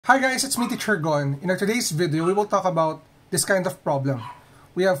Hi guys, it's me Teacher Gon. In our today's video, we will talk about this kind of problem.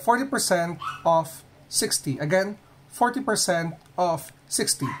 We have 40% of 60. Again, 40% of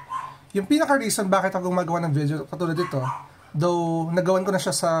 60. Yung pinaka-reason bakit ako gumagawa ng video katulad dito, though nagawan ko na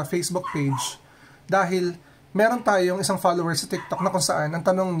siya sa Facebook page, dahil meron tayong isang follower sa TikTok na kung saan ang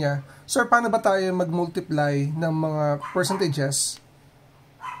tanong niya, Sir, paano ba tayo mag-multiply ng mga percentages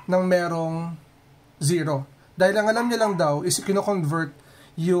ng merong 0? Dahil ang alam niya lang daw is kino-convert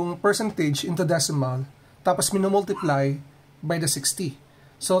yung percentage into decimal, tapos minumultiply by the 60.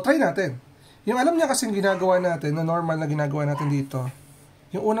 So, try natin. Yung alam niya kasing ginagawa natin, na normal na ginagawa natin dito,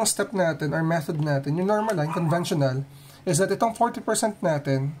 yung unang step natin, or method natin, yung normal line, conventional, is that itong 40%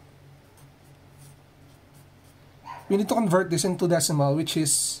 natin, we need to convert this into decimal, which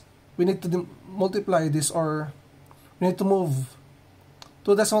is, we need to multiply this, or we need to move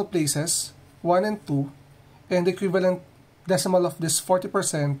two decimal places, 1 and 2, and the equivalent decimal of this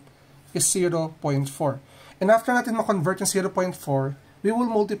 40% is 0.4. And after natin ma-convert yung 0.4, we will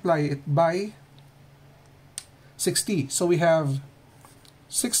multiply it by 60. So we have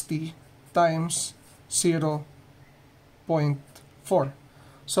 60 times 0.4.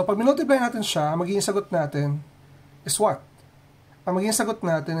 So pag minultiply natin siya, ang magiging sagot natin is what? Ang magiging sagot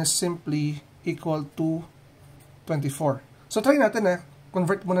natin is simply equal to 24. So try natin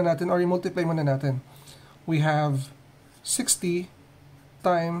convert muna natin or i-multiply muna natin. We have 60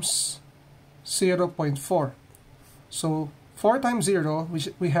 times 0.4. So 4 times 0,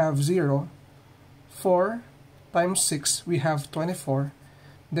 we have 0. 4 times 6, we have 24.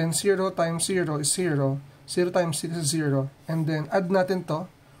 Then 0 times 0 is 0. 0 times 6 is 0. And then add natin to.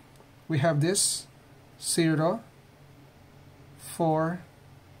 We have this 0, 4,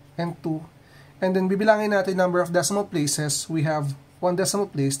 and 2. And then bibilangin natin number of decimal places. We have 1 decimal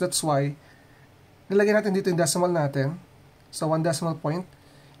place. That's why nilagay natin dito yung decimal natin. So, 1 decimal point.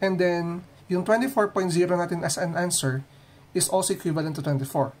 And then, yung 24.0 natin as an answer is also equivalent to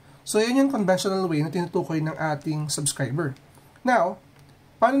 24. So, yun yung conventional way na tinutukoy ng ating subscriber. Now,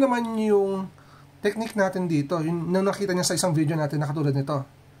 paano naman yung technique natin dito? Yung nakita niya sa isang video natin na katulad nito.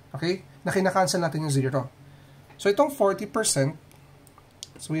 Okay? Na kinakancel natin yung 0. So, itong 40%.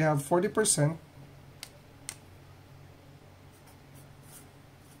 So, we have 40%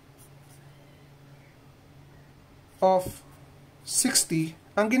 of 60,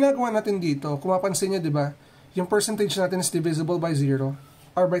 ang ginagawa natin dito, kung mapansin nyo, di ba, yung percentage natin is divisible by 0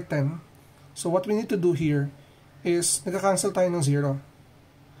 or by 10. So, what we need to do here is, nagka-cancel tayo ng 0.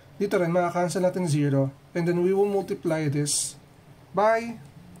 Dito rin, makaka-cancel natin 0. And then, we will multiply this by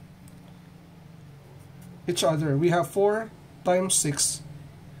each other. We have 4 times 6,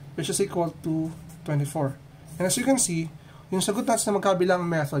 which is equal to 24. And as you can see, yung sagot natin na magkabilang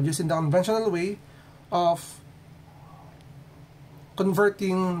method using the conventional way of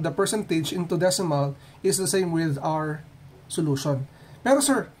converting the percentage into decimal is the same with our solution. Pero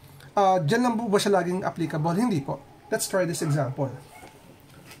sir, dyan lang po ba siya laging applicable? Hindi po. Let's try this example.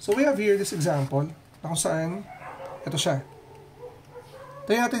 So we have here this example na kung saan ito siya.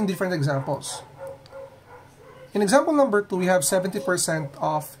 Tayo natin different examples. In example number 2, we have 70%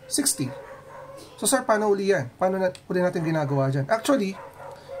 of 60. So sir, paano uli yan? Paano uli natin ginagawa dyan? Actually,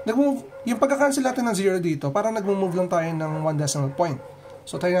 yung pagka-cancel natin ng 0 dito, parang nag-move lang tayo ng 1 decimal point.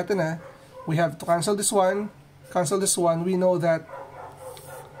 So, tayo natin we have to cancel this one, we know that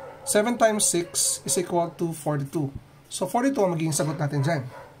 7 times 6 is equal to 42. So, 42 ang magiging sagot natin dyan.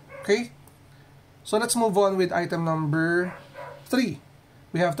 Okay? So, let's move on with item number 3.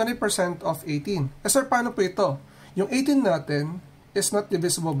 We have 20% of 18. Sir, paano po ito? Yung 18 natin is not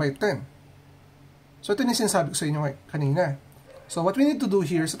divisible by 10. So, ito yung sinasabi ko sa inyo kanina. So, what we need to do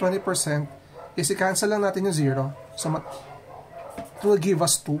here sa 20% is i-cancel lang natin yung 0. So, it will give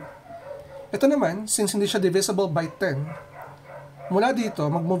us 2. Ito naman, since hindi siya divisible by 10, mula dito,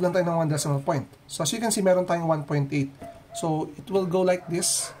 mag-move lang tayo ng 1 decimal point. So, as you can see, meron tayong 1.8. So, it will go like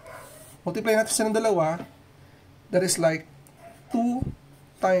this. Multiply natin sa ng dalawa. That is like 2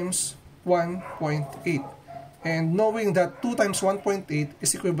 times 1.8. And knowing that 2 times 1.8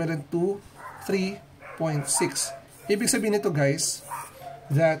 is equivalent to 3.6. Ibig sabihin nito guys,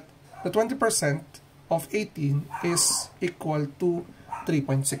 that the 20% of 18 is equal to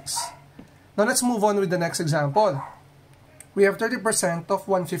 3.6. Now let's move on with the next example. We have 30% of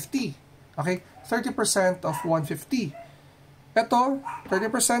 150. Okay? 30% of 150. Ito,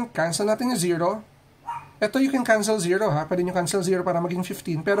 30%, cancel natin yung 0. Ito, you can cancel 0 ha. Pwede nyo cancel 0 para maging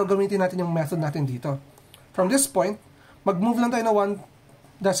 15. Pero gamitin natin yung method natin dito. From this point, mag-move lang tayo na 1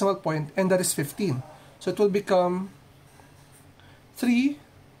 decimal point and that is 15. So it will become 3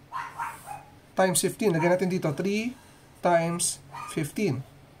 times 15. Lagyan natin dito, 3 times 15.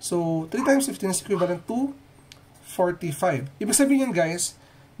 So, 3 times 15 is equivalent to 45. Ibig sabihin yun, guys,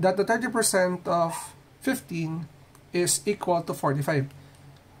 that the 30% of 15 is equal to 45.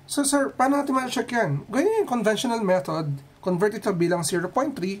 So, sir, paano natin ma-check yan? Ganyan yung conventional method, convert ito bilang 0.3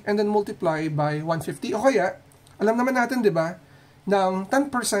 and then multiply by 150. O kaya, alam naman natin, di ba, ng 10%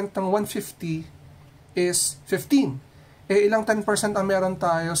 ng 150 is 15. Eh, ilang 10% ang meron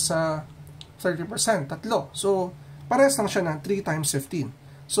tayo sa 30%? Tatlo. So, parehas lang siya ng 3 times 15.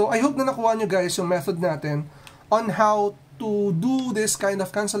 So, I hope na nakuha nyo guys yung method natin on how to do this kind of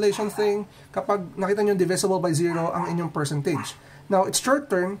cancellation thing kapag nakita nyo divisible by 0 ang inyong percentage. Now, it's your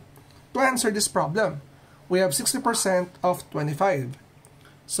turn to answer this problem. We have 60% of 25.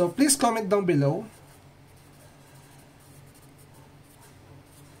 So, please comment down below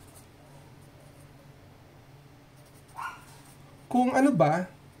kung ano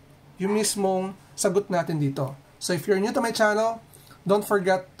ba yung mismong sagot natin dito. So, if you're new to my channel, don't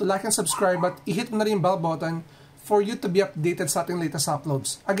forget to like and subscribe at i-hit mo na rin yung bell button for you to be updated sa ating latest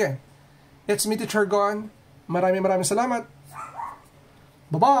uploads. Again, it's me, Teacher Gon. Maraming salamat.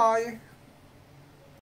 Bye-bye!